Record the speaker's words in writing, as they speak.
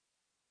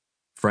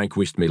Frank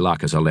wished me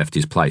luck as I left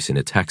his place in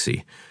a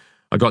taxi.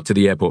 I got to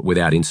the airport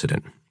without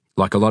incident.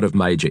 Like a lot of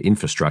major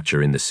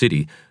infrastructure in the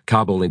city,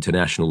 Kabul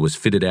International was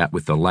fitted out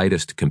with the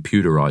latest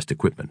computerised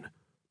equipment.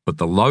 But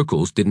the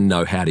locals didn't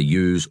know how to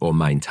use or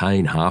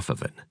maintain half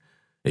of it.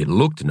 It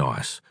looked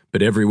nice,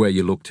 but everywhere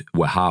you looked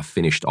were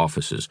half-finished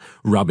offices,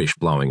 rubbish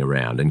blowing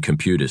around and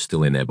computers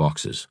still in their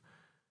boxes.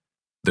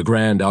 The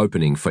grand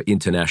opening for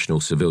international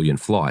civilian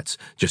flights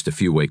just a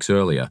few weeks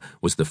earlier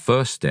was the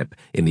first step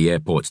in the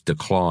airport's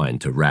decline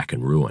to rack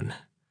and ruin.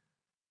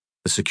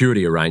 The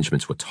security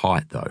arrangements were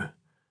tight, though.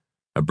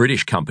 A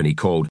British company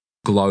called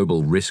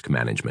Global Risk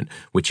Management,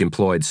 which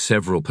employed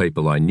several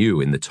people I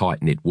knew in the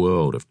tight-knit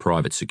world of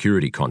private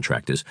security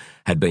contractors,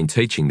 had been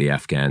teaching the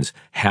Afghans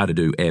how to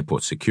do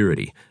airport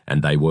security,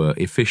 and they were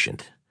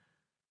efficient.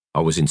 I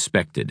was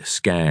inspected,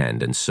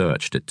 scanned and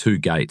searched at 2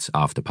 gates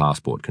after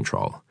passport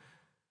control.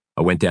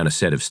 I went down a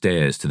set of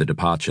stairs to the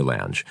departure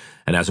lounge,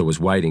 and as I was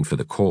waiting for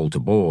the call to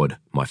board,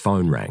 my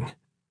phone rang.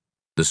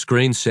 The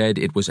screen said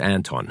it was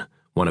Anton,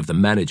 one of the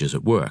managers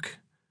at work.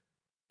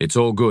 "It's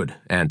all good,"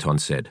 Anton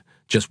said.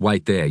 "Just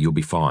wait there, you'll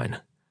be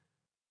fine."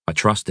 I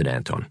trusted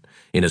Anton,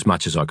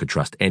 inasmuch as I could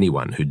trust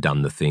anyone who'd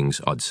done the things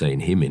I'd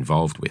seen him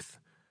involved with.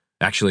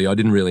 Actually, I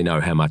didn't really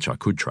know how much I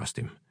could trust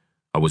him.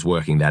 I was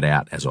working that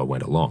out as I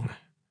went along.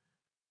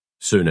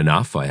 Soon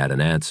enough, I had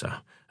an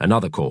answer.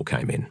 Another call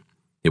came in.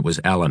 It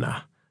was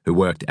Eleanor, who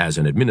worked as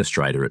an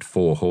administrator at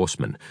Four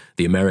Horsemen,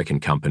 the American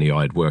company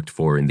I had worked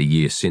for in the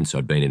year since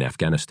I'd been in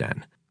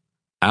Afghanistan.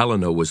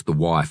 Eleanor was the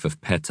wife of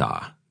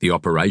Petar, the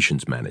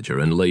operations manager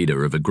and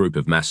leader of a group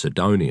of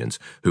Macedonians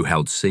who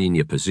held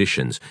senior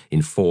positions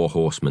in Four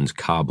Horsemen's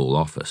Kabul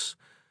office.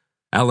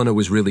 Eleanor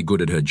was really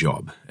good at her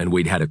job, and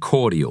we'd had a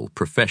cordial,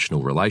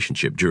 professional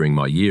relationship during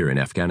my year in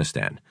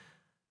Afghanistan.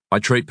 I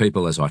treat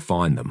people as I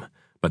find them,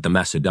 but the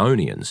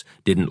Macedonians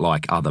didn't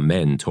like other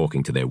men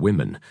talking to their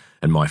women,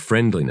 and my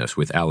friendliness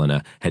with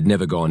Eleanor had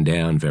never gone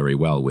down very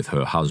well with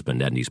her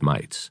husband and his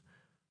mates.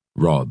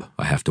 "Rob,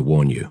 I have to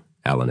warn you,"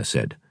 Eleanor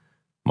said.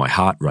 My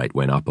heart rate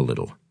went up a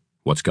little.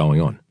 "What's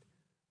going on?"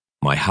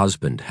 "My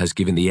husband has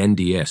given the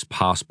NDS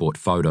passport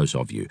photos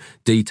of you,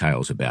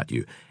 details about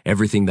you,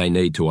 everything they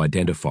need to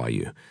identify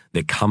you.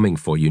 They're coming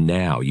for you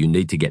now. You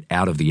need to get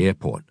out of the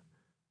airport."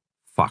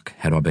 Fuck,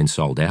 had I been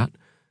sold out?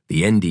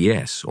 The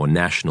NDS, or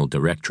National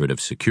Directorate of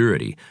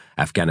Security,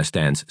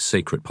 Afghanistan's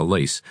secret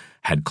police,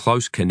 had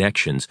close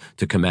connections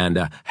to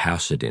Commander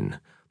Hausaddin,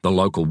 the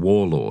local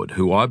warlord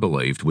who I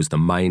believed was the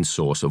main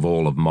source of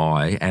all of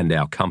my and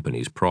our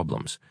company's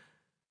problems.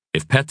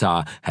 If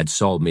Petar had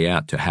sold me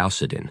out to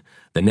Hausaddin,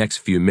 the next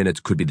few minutes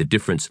could be the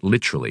difference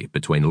literally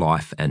between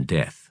life and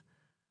death.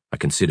 I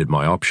considered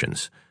my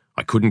options.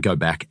 I couldn't go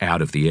back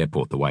out of the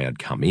airport the way I'd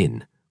come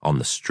in. On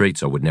the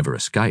streets I would never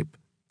escape.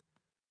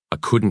 I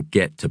couldn't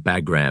get to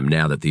Bagram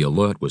now that the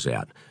alert was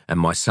out, and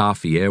my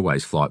Safi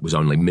Airways flight was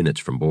only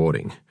minutes from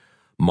boarding.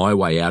 My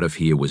way out of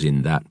here was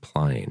in that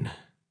plane.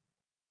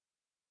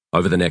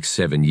 Over the next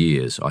 7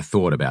 years, I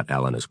thought about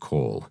Eleanor's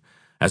call.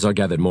 As I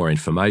gathered more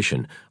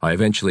information, I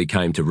eventually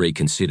came to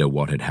reconsider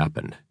what had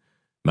happened.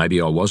 Maybe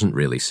I wasn't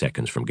really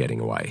seconds from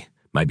getting away.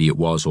 Maybe it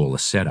was all a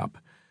setup.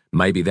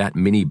 Maybe that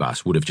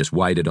minibus would have just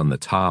waited on the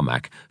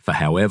tarmac for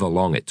however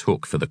long it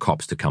took for the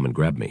cops to come and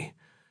grab me.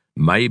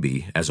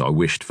 Maybe, as I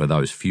wished for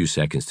those few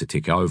seconds to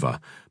tick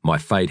over, my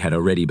fate had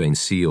already been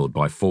sealed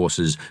by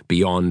forces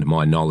beyond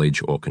my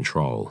knowledge or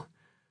control.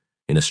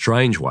 In a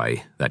strange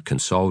way, that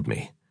consoled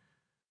me.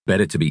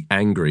 Better to be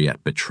angry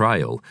at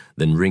betrayal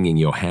than wringing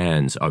your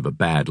hands over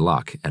bad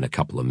luck and a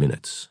couple of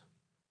minutes.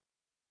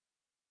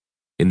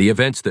 In the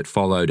events that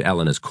followed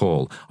Eleanor's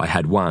call, I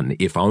had one,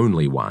 if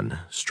only one,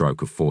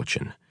 stroke of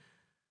fortune.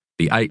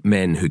 The 8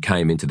 men who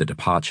came into the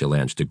departure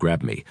lounge to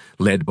grab me,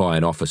 led by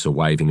an officer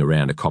waving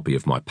around a copy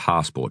of my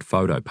passport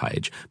photo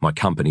page, my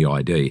company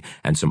ID,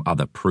 and some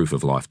other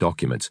proof-of-life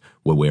documents,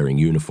 were wearing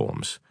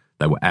uniforms.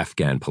 They were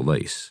Afghan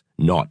police,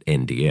 not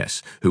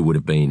NDS, who would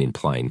have been in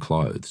plain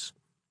clothes.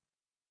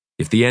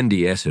 If the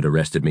NDS had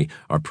arrested me,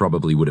 I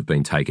probably would have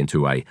been taken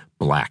to a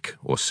black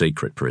or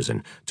secret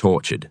prison,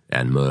 tortured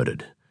and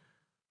murdered.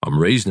 I'm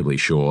reasonably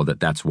sure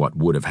that that's what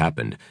would have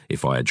happened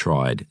if I had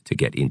tried to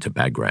get into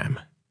Bagram.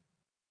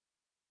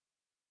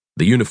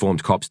 The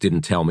uniformed cops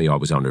didn't tell me I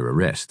was under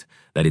arrest.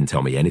 They didn't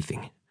tell me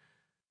anything.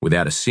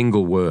 Without a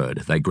single word,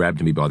 they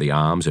grabbed me by the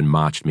arms and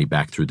marched me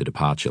back through the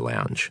departure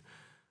lounge.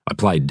 I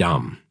played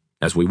dumb.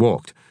 As we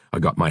walked, I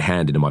got my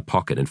hand into my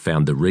pocket and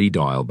found the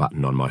redial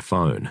button on my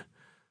phone.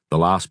 The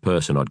last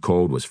person I'd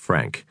called was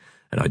Frank,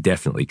 and I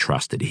definitely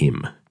trusted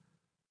him.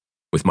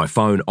 With my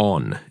phone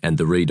on and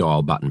the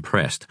redial button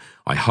pressed,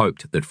 I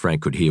hoped that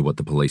Frank could hear what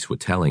the police were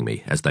telling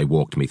me as they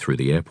walked me through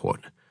the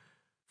airport.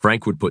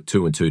 Frank would put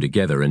 2 and 2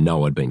 together and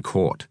know I'd been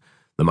caught.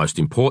 The most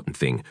important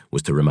thing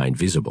was to remain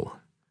visible.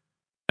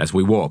 As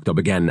we walked, I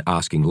began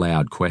asking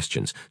loud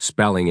questions,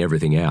 spelling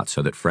everything out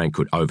so that Frank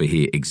could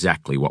overhear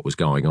exactly what was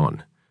going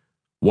on.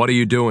 "What are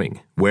you doing?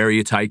 Where are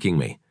you taking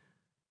me?"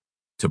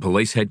 "To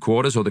police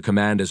headquarters or the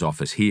commander's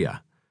office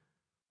here?"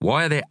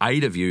 "Why are there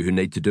 8 of you who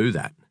need to do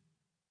that?"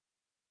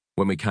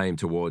 When we came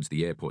towards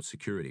the airport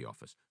security office,